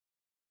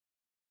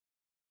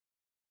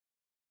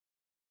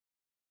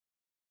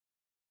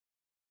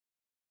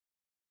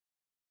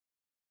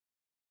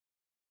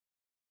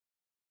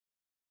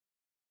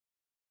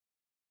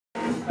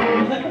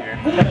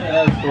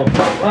That's cool.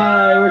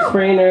 Hi, we're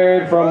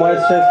Spraynard from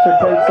Westchester,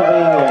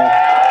 Pennsylvania.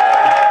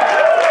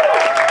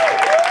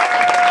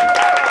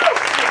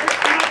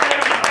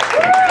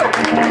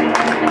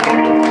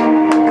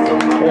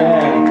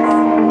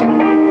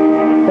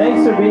 Yeah.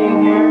 Thanks for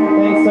being here.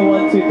 Thanks to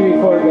 1, 2,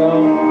 3, 4 Go.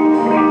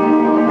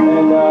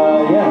 And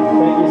yeah,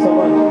 thank you so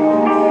much.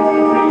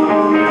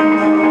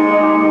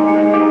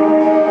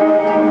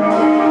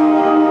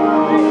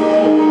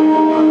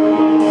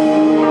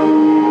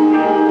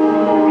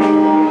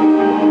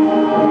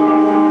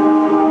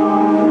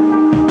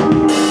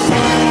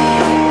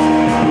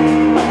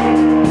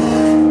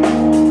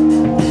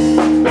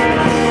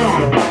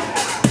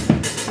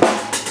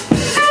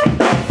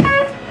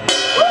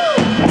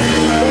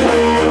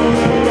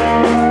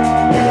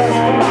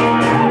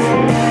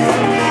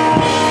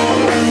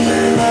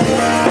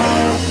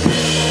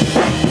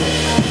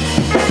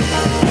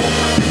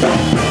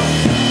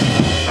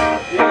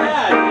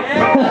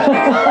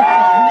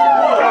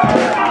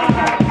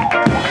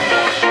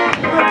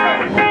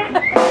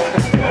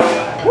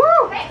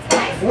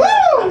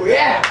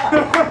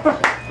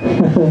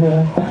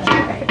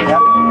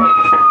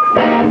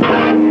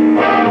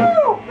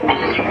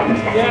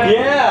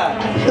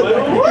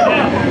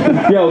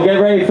 Yo, get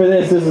ready for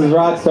this. This is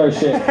rockstar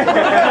shit. There's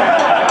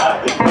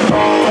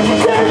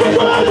a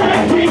glow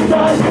that keeps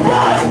us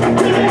up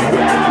to the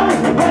ground.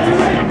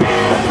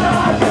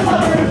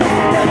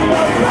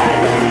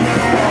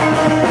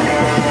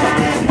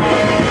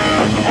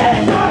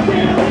 And I'm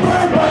feeling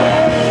purple.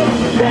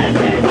 This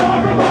is our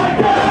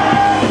reminder.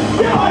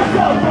 You are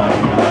so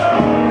fucking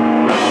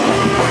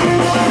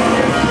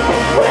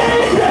we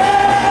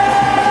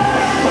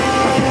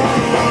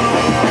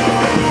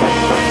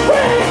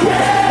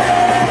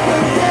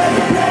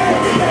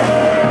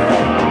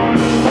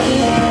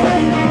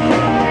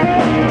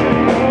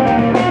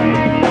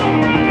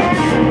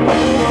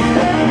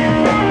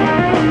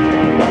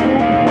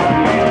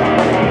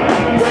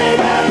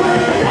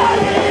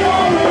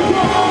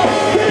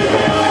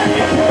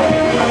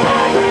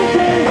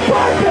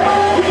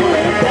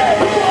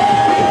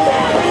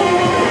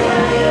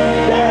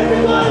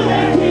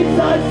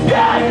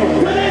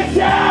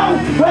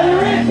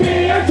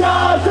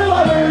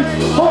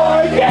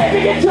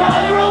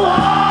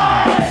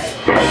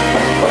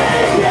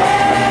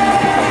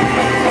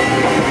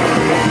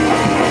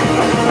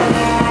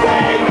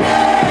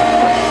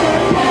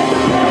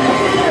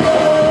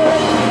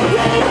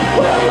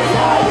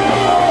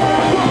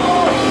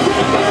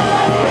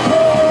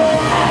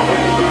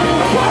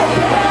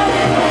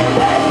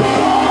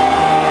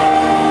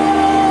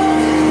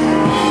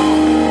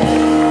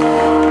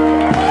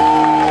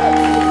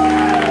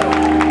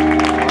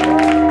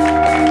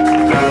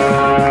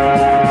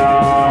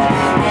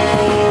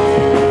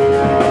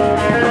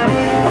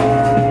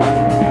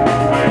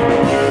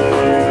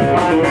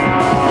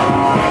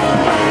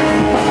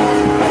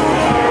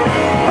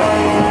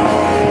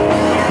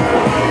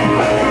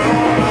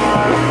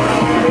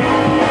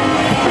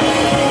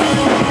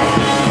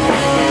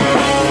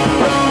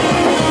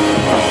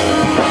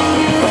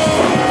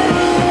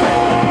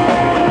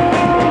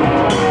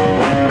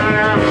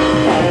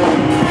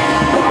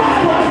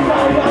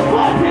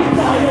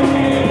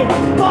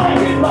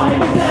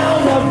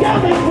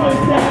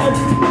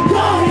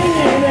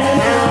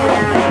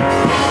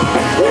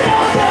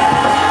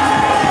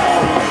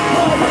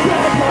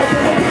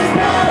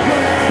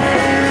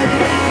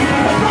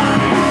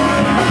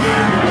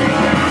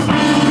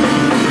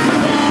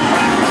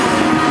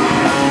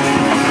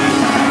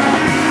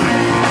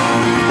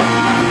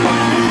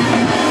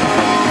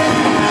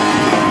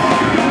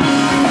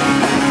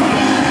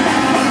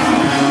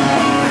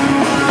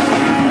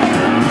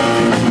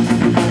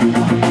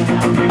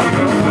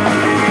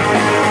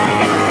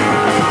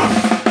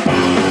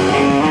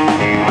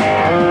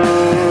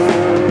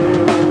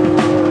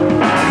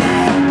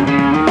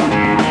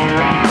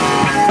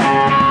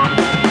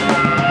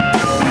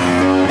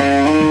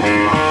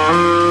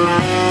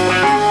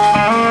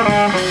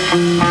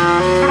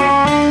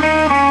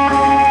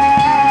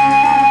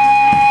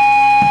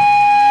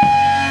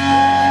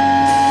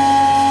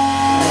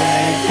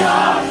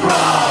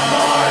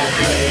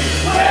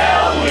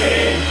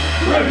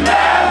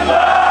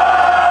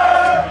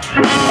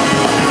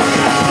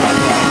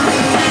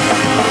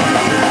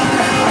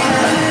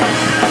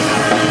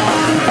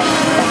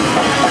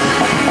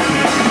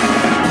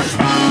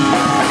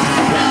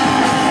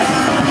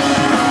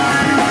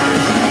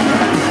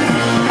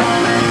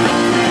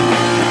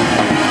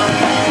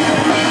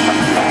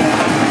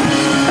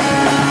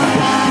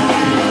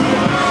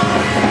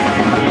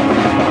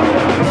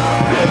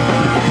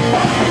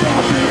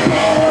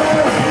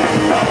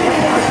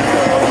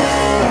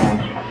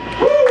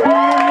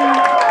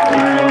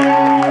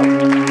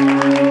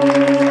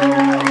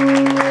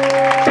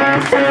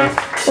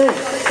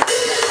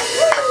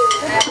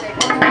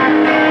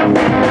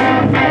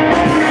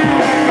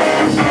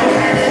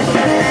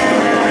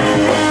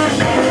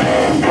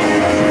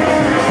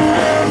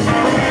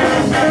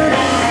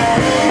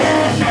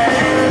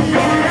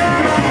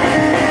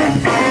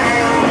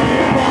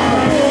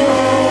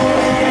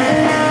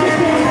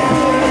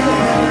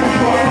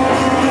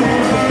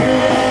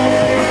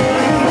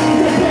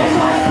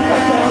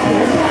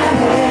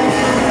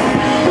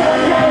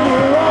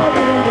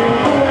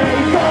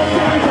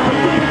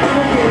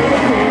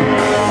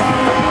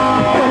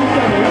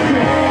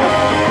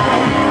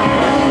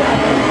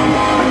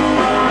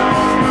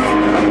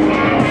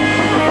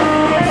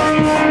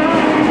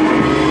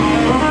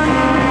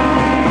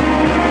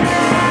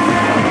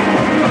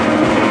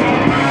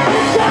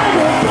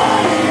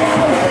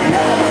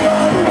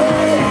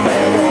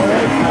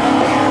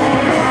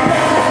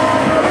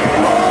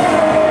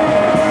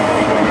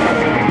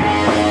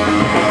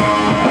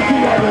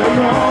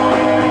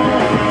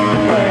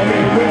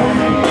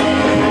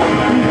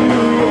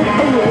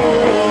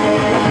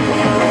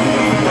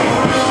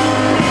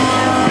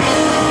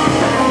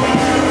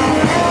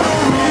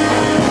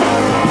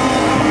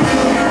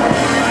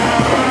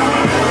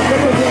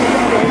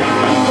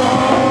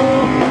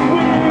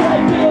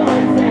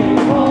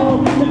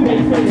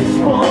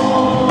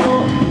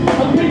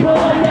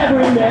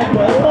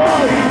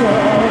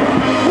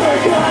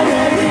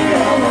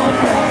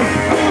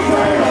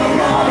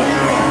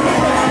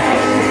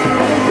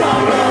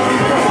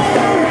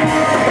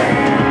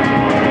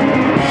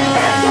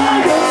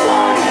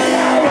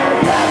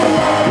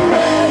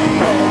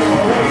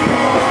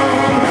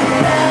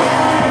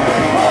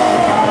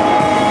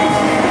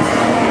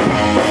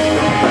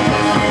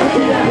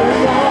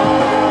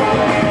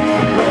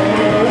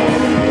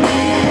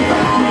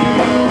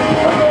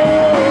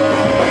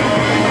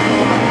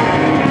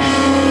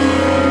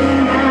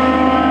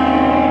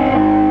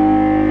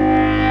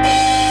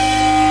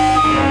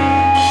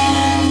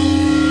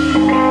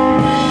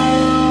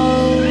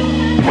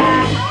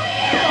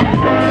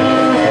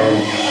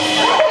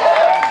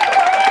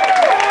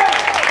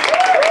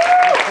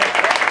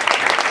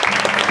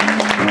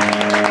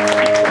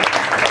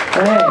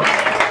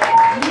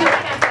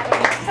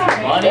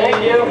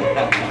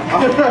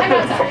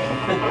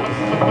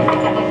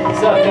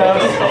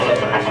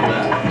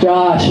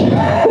Josh.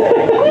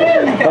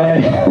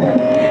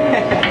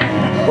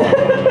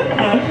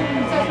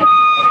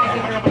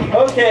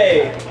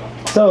 Okay,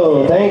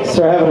 so thanks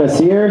for having us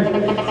here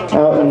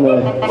out in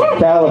the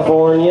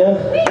California.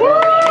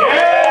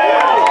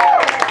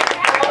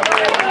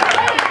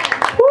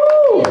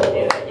 Woo!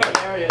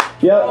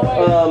 Yep.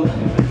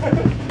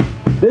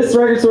 This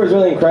record store is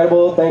really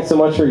incredible. Thanks so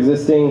much for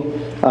existing.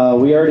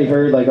 We already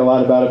heard like a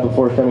lot about it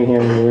before coming here,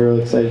 and we were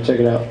really excited to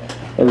check it out.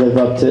 It lived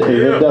up to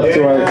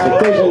our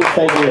expectations.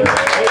 Thank you.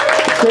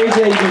 It's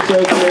crazy you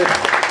showed here.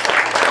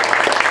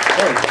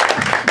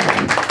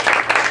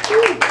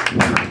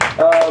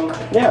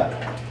 Yeah.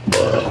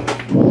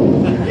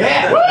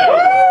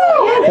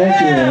 Thank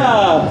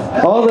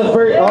you. All the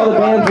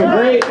bands are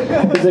great.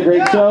 It's a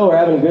great show. We're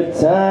having a good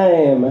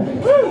time.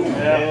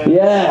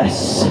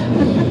 Yes.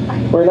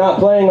 We're not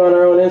playing on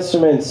our own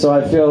instruments, so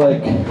I feel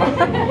like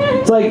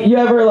it's like you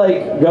ever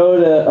like go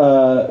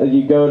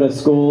to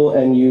school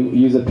and you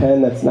use a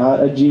pen that's not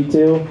a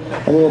G2.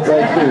 I mean, it's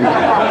like, dude,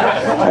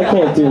 I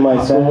can't do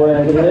my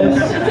schoolwork with this.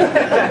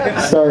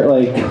 Start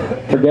like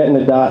forgetting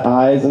to dot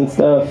I's and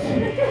stuff.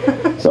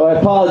 So I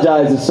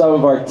apologize if some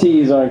of our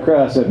T's aren't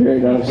crossed up here,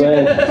 you know what I'm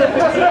saying?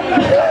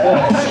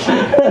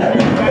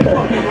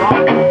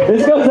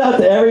 This goes out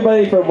to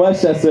everybody from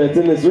Westchester that's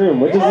in this room,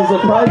 which is a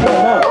surprising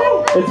amount.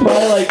 It's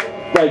probably like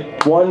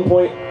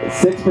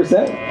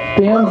 1.6%.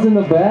 Bam's in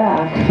the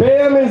back.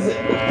 Bam is,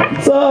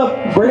 what's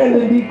up?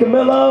 Brandon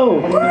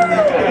DiCamillo.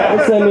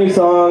 It's a new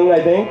song, I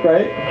think,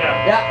 right?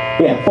 Yeah.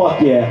 Yeah, fuck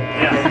yeah.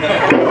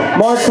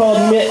 Mark called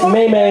memes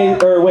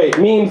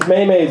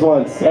Maymays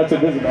once. That's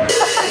what this is about.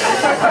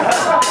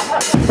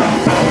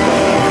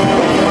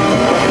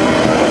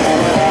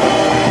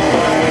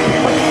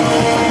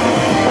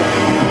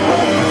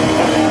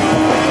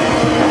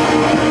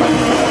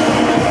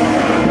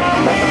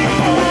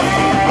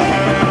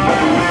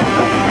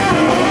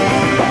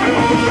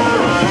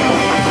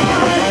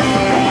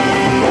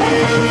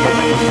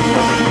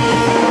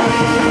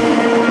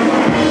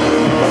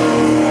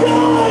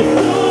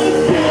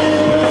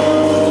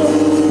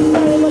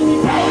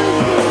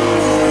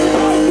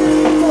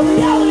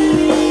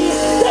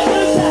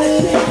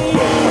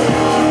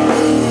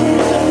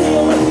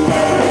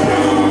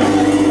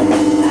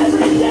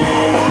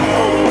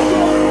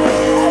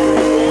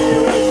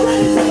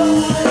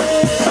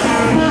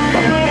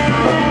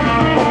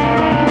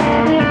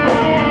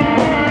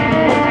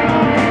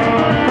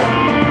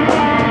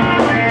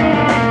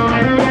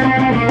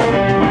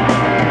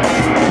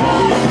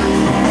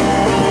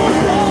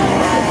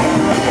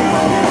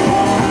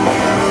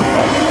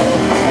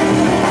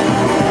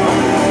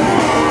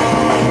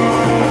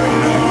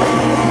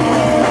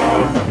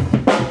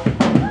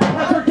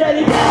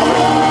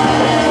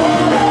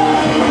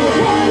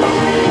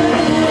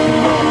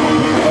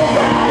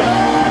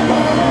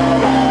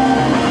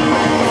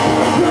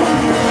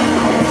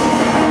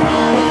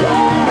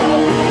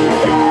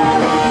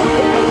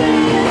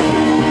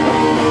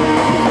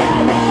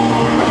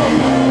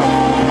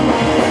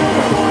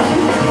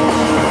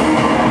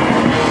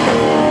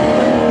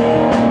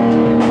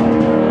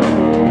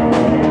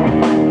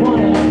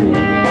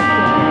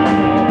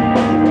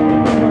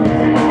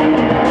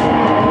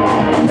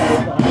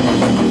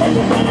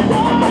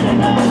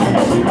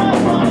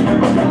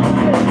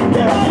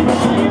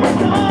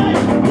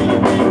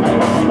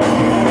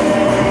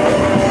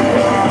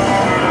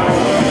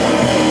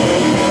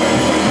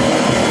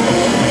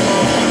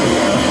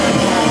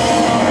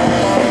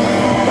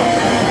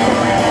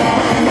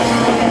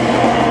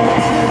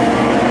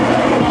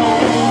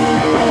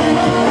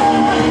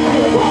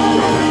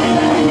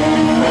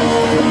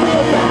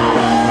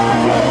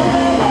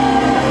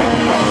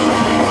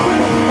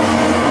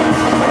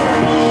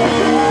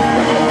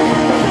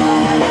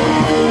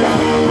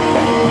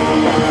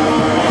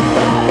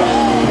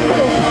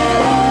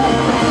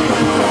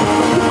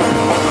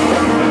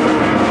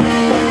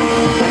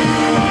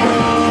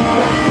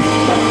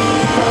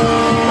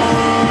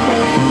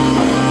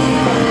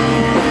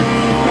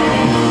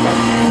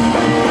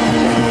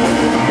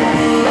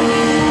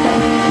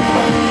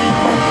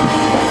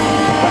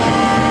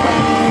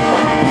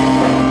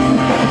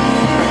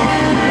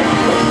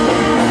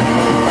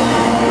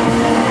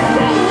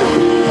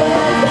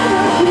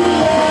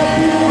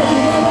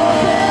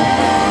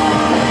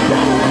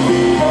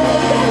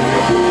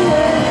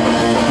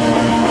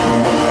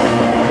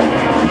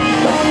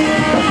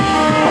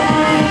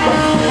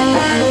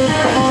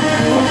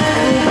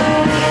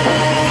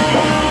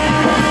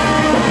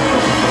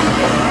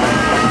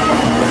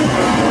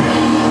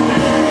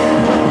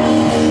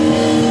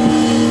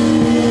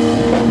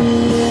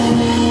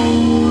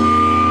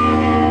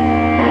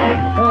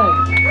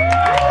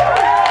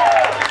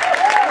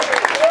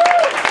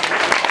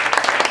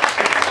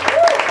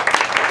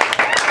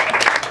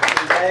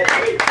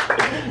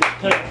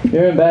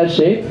 You're in bad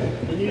shape?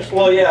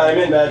 Well, yeah, I'm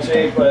in bad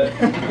shape, but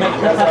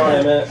that's not what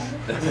I meant.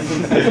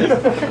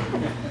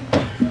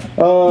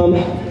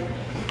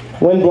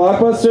 When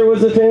Blockbuster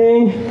was a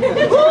thing,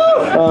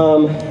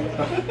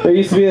 there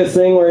used to be this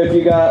thing where if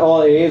you got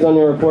all A's on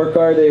your report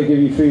card, they would give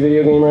you free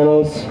video game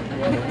rentals.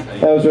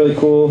 That was really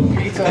cool.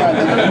 You guys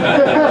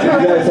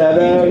have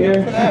that out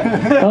here?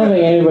 I don't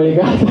think anybody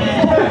got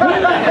that.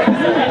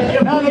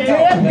 What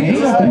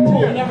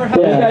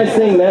do you guys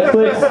think?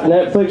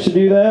 Netflix should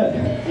do that?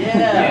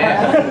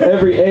 Yeah.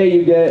 Every A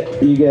you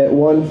get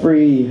one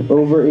free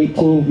over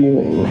 18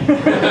 viewing.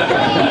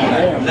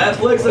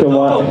 Netflix Can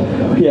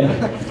yeah,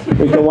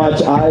 we can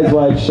watch Eyes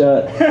Wide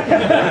Shut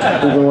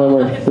even when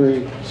we're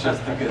 3.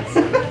 Just the good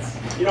sense.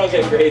 You don't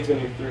get grades when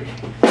you're 3.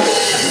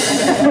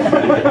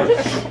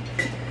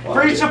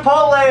 Free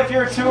Chipotle if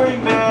you're a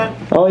touring band.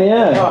 Oh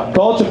yeah,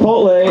 call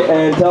Chipotle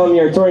and tell them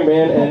you're a touring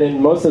band, and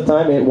then most of the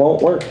time it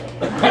won't work.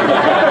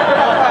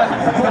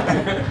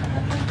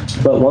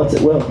 But once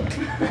it will.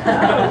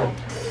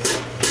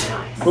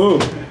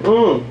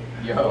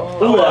 Yeah,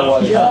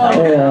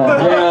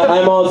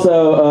 I'm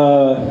also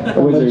a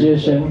wizard.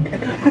 Magician.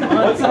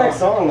 What's the next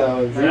song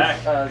though?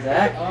 Zach.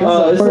 This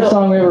is the first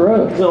song we ever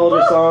wrote. It's an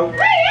older song.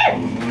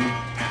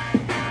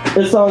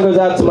 This song goes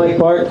out to Mike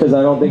Park because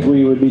I don't think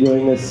we would be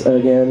doing this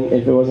again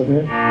if it wasn't for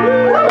him.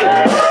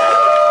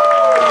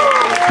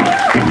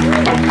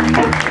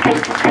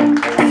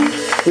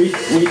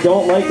 We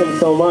don't like him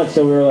so much,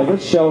 so we were like,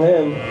 let's show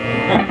him.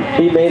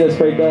 He made us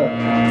break up.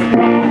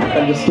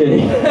 I'm just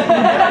kidding.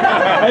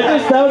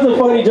 That was a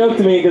funny joke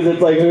to me because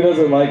it's like, who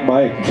doesn't like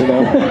Mike, you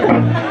know?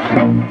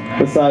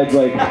 Besides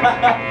like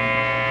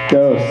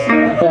ghosts.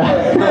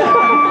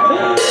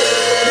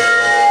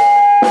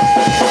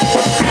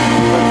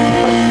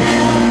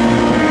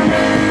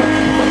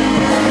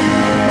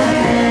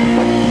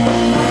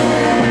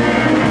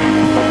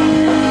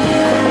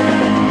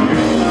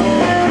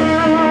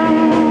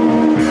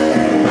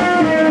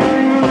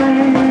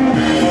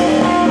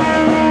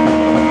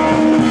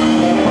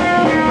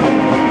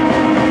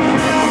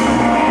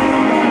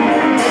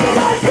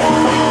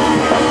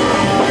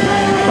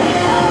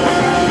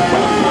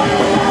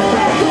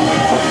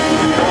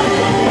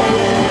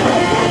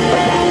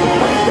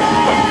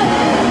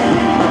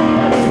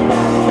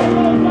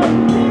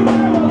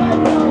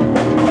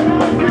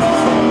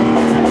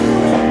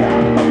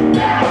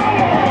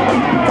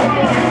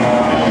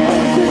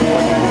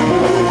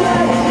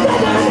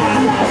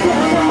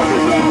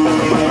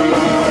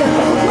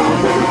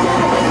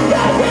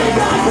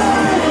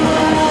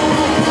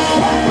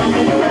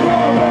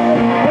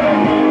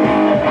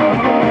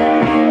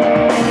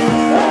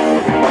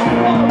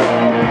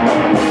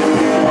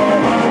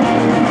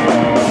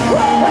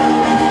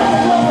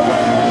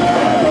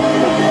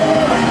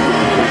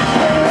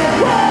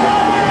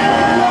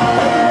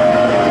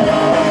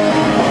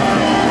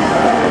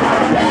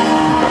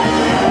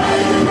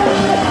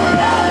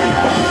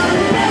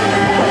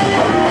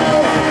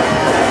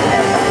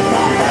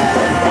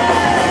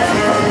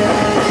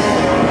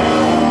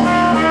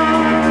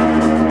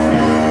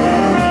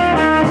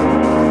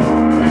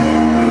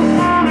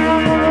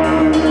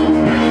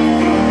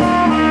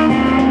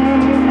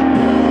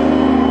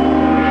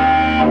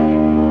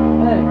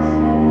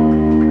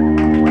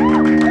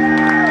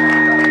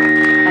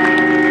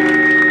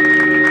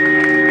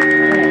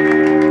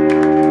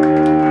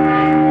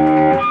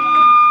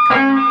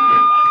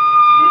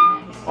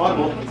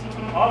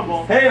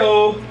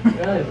 Hey-o!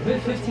 Really,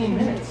 good 15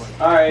 minutes.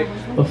 Alright.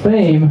 Of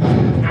fame.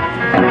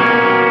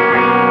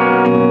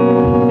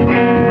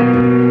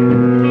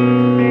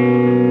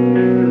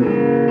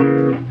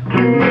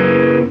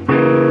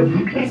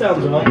 That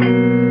sounds right. Do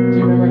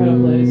you remember how to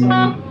play a song?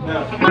 No.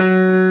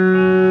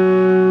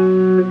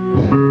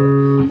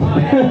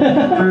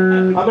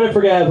 I'm gonna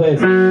forget how to play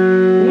this. We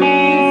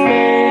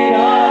stayed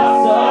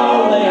up so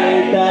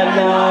late that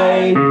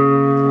night.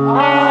 I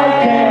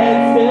can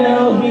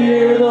still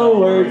hear the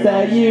words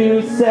that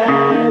you said.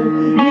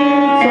 You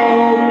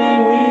told me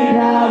we'd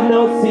have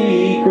no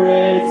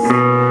secrets,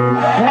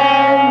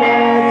 and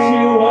that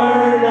you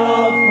weren't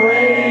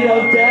afraid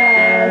of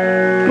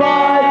death.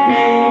 But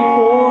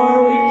before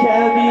we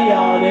can be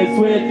honest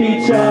with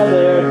each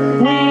other,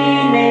 we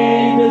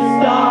need to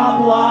stop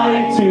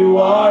lying to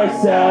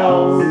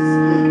ourselves.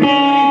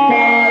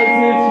 Because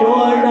if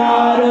you're not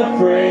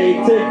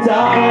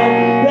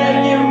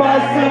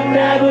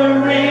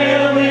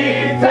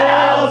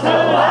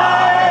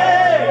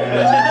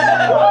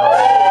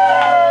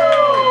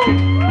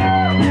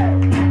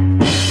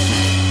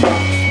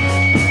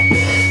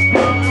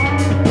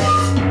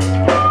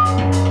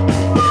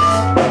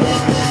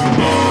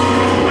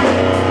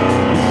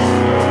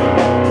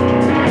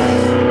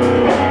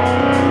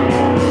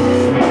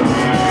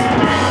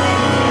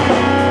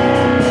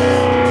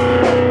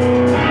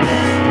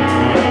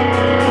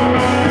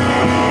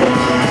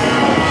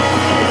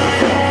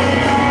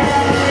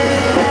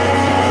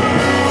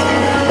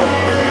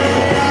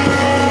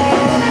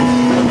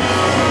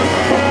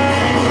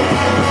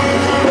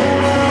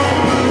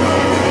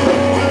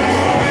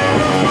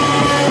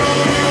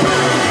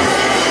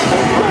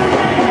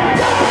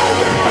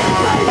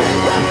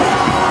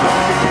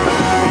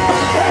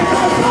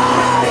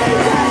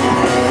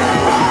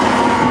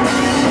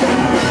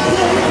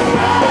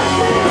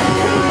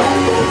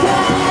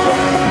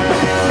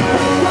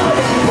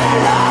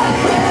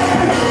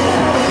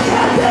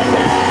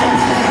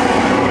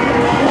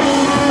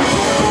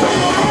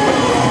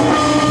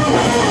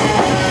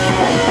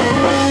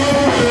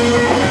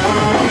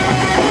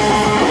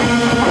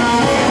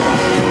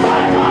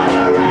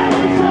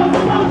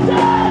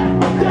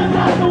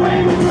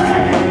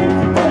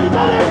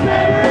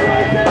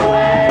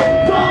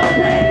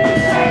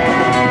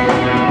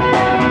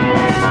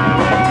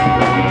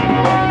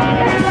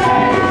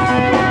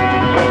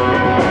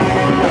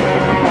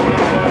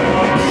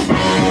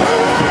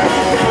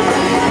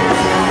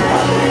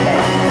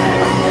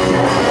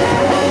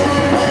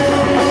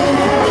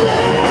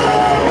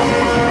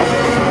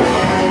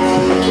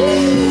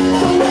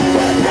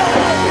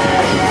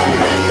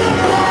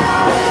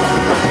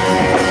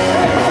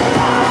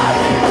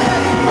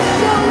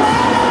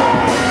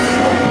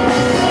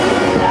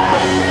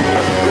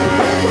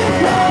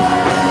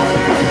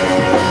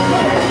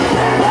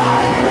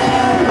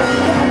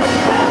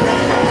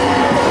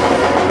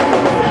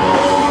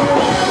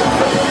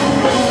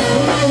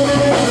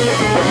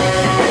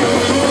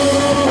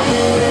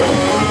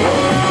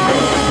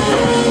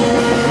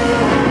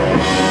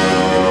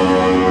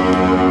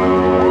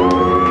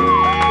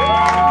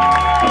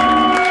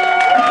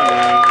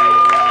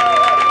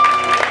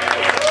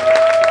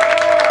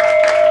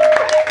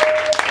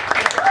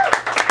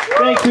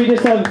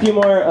few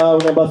more. We're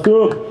gonna bust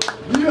through.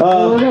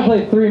 We're gonna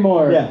play 3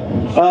 more. Yeah.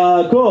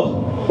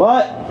 Cool.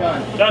 What?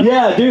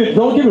 Yeah, dude.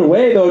 Don't give it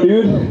away though,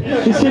 dude.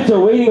 These kids are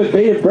waiting with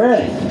bated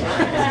breath.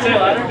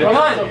 Come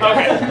on.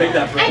 Okay.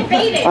 I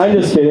baited. I'm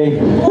just kidding.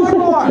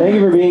 Thank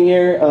you for being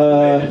here.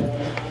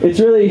 It's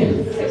really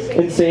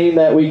insane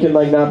that we can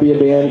like not be a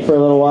band for a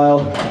little while,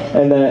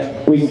 and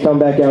that we can come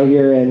back out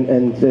here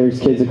and there's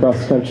kids across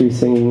the country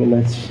singing, and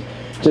that's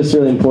just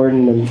really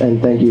important.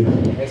 And thank you.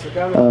 Thanks for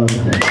coming.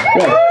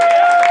 Yeah.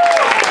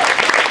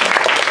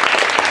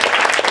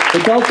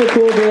 It's also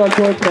cool being on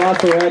tour with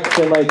Colossal Rex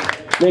and like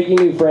making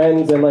new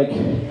friends and like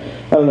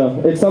I don't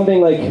know. It's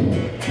something like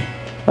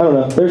I don't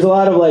know. There's a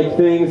lot of like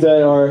things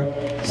that are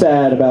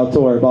sad about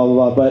tour, blah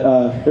blah blah,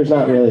 but there's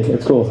not really.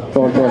 It's cool. It's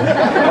on tour.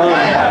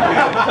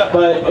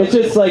 But it's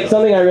just like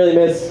something I really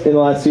miss in the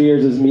last 2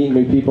 years is meeting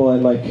new people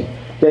and like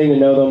getting to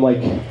know them.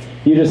 Like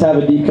you just have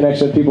a deep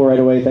connection with people right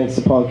away thanks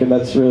to punk, and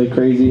that's really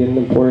crazy and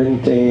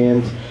important.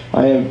 And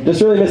I have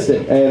just really missed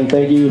it. And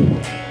thank you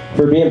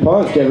for being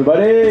punk,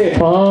 everybody.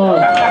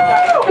 Punk.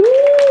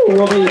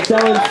 We'll be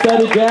selling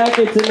studded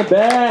jackets in the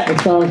back. The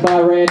song's by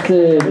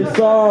Rancid. This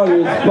song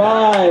is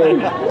by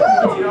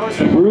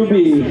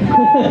Ruby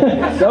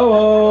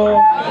Soho.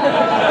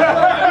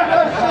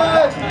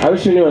 I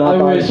wish we knew an Hot I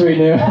Bobby. wish we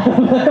knew.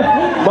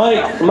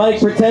 Mike,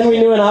 pretend we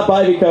knew an Hot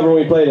Bobby cover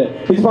when we played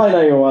it. He's probably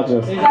not even watching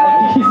us. He's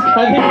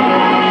kind of...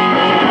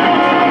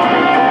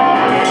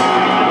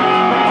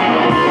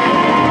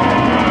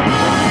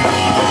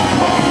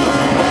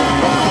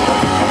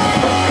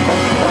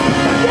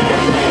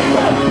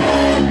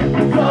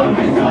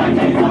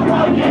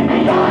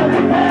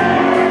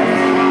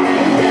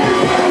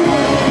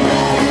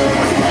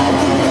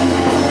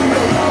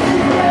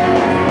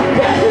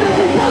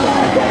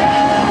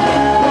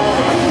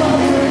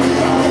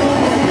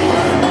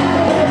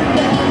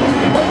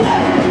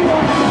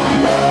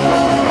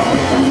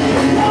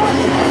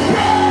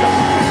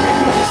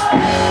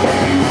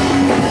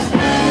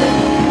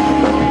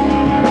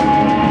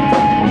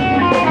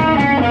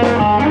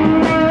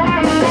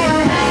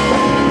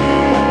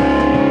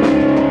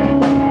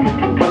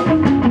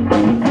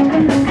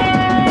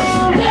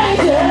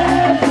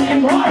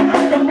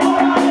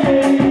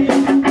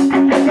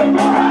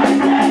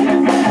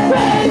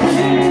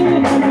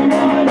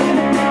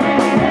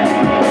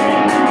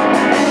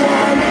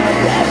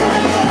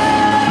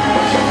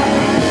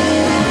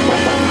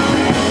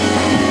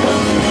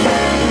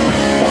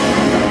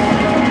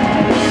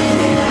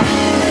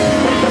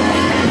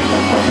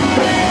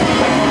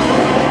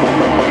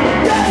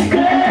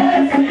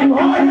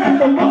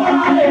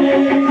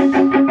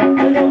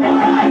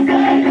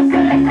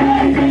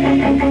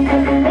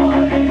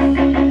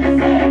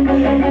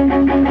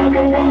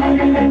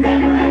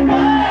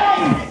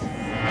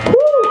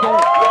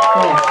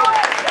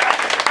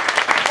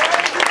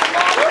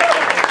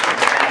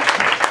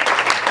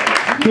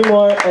 Two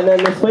more, and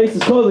then this place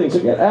is closing, so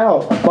get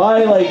out.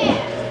 Buy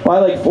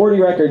like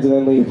 40 records and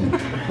then leave.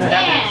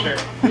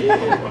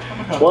 Yeah.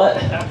 What?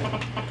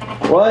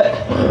 What?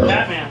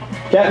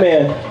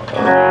 Catman.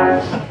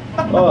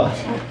 Oh.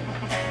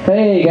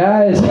 Hey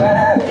guys.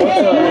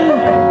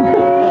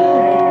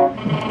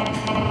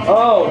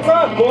 Oh, what's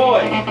up,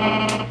 boy?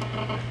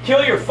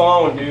 Kill your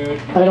phone, dude.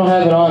 I don't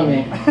have it on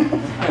me.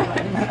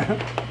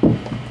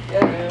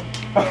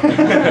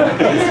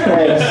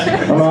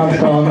 Thanks. My mom's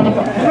calling me.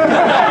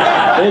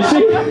 Is she?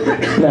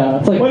 No,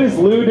 it's like... What is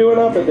Lou doing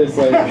up at this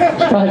late?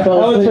 I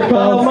fell asleep.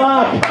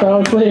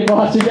 Fell asleep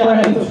watching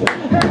Friends.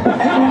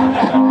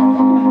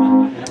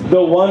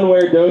 The one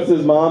where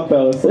Dose's mom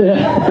fell asleep.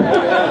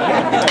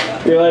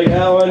 Yeah. You like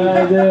that one?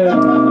 I do.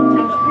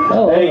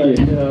 Thank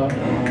you.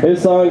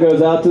 This song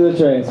goes out to the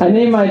trains. I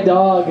named my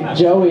dog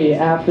Joey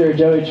after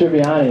Joey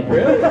Tribbiani.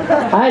 Really?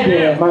 I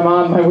did it.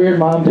 My weird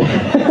mom did.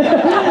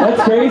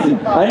 That's crazy.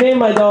 I named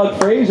my dog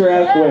Fraser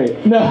after.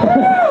 Wait. No.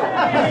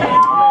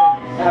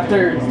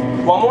 After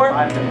one more?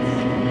 5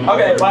 minutes.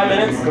 Okay, 5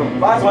 minutes.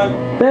 Last one.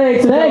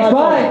 Thanks. Thanks.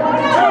 Bye.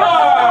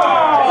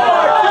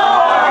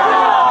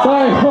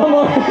 Sorry. One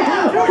more.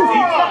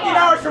 15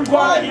 hours from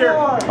quiet here.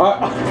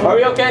 Are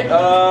we okay?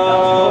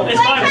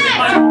 It's fine. It's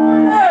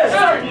fine.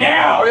 Start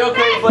now. Are we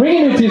okay? We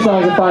can do 2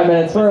 songs in 5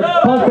 minutes. We're a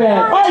punk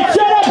band. Alright,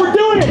 shut up, we're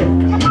doing it!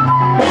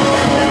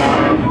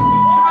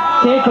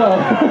 Capo.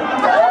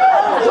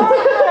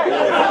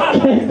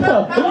 Capo.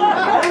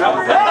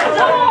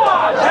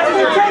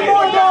 10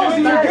 more dogs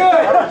and you're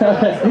good.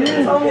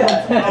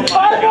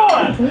 5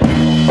 more.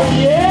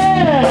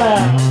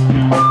 Yeah!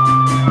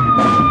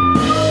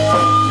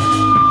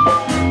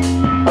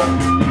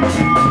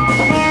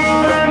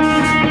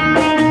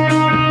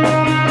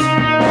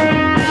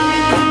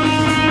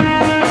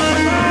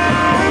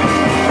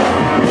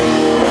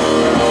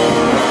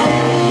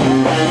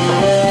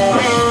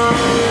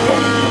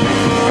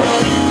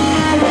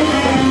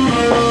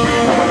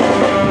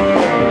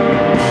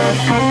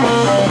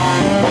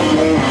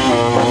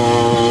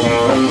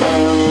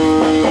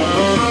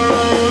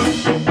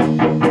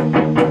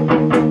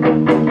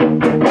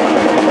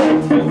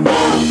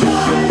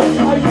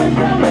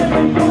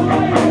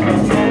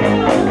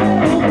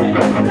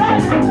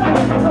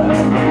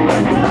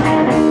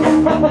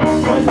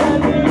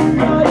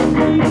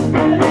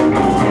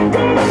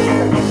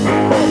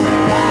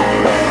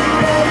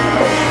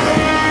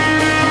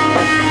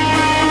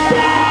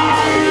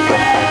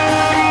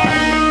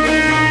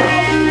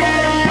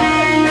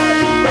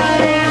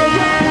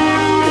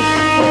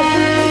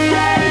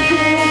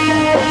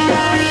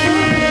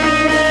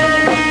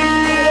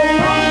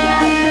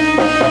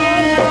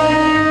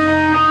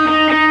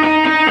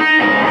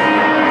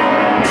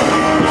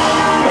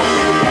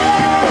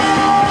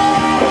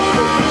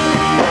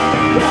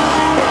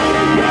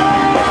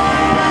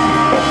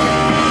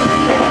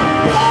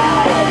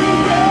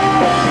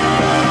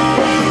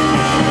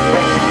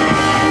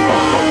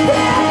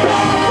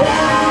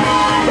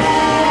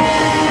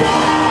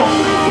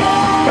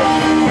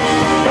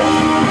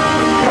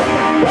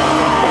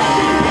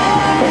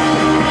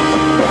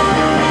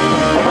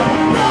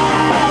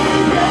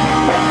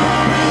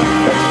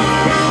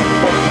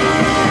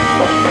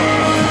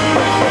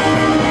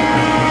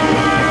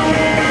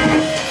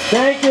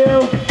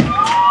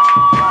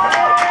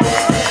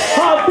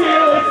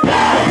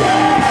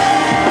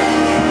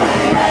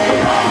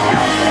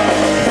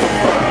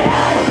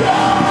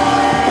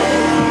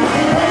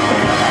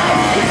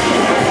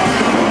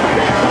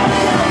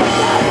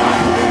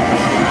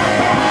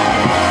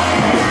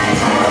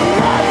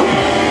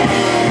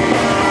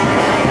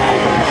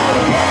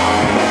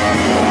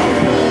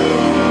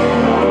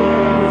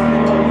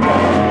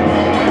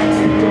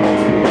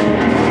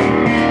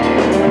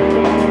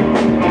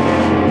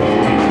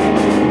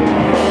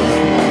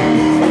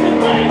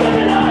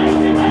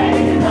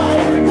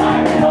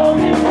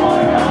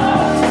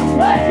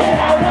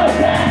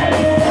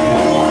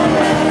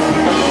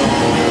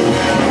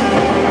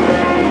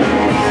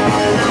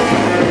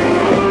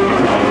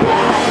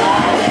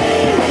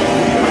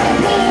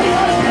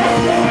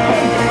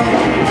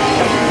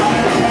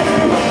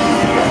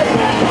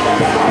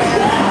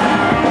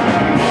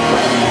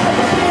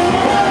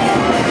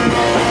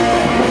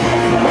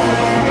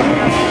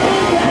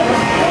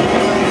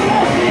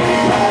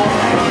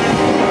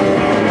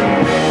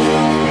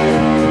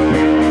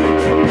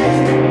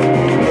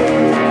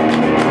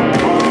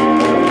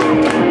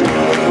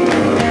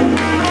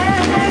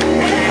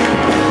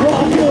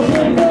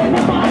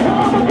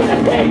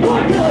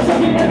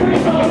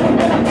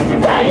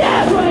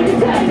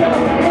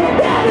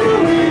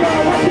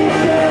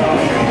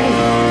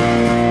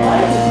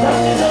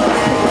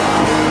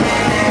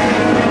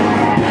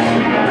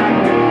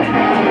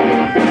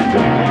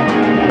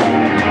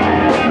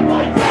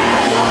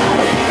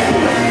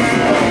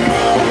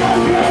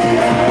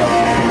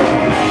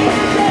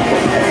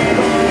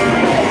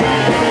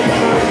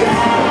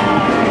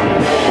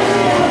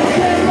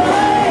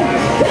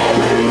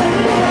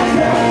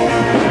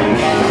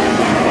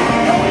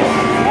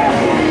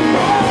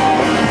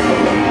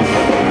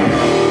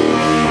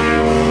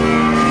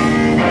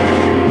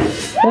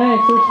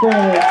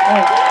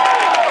 Spraynard.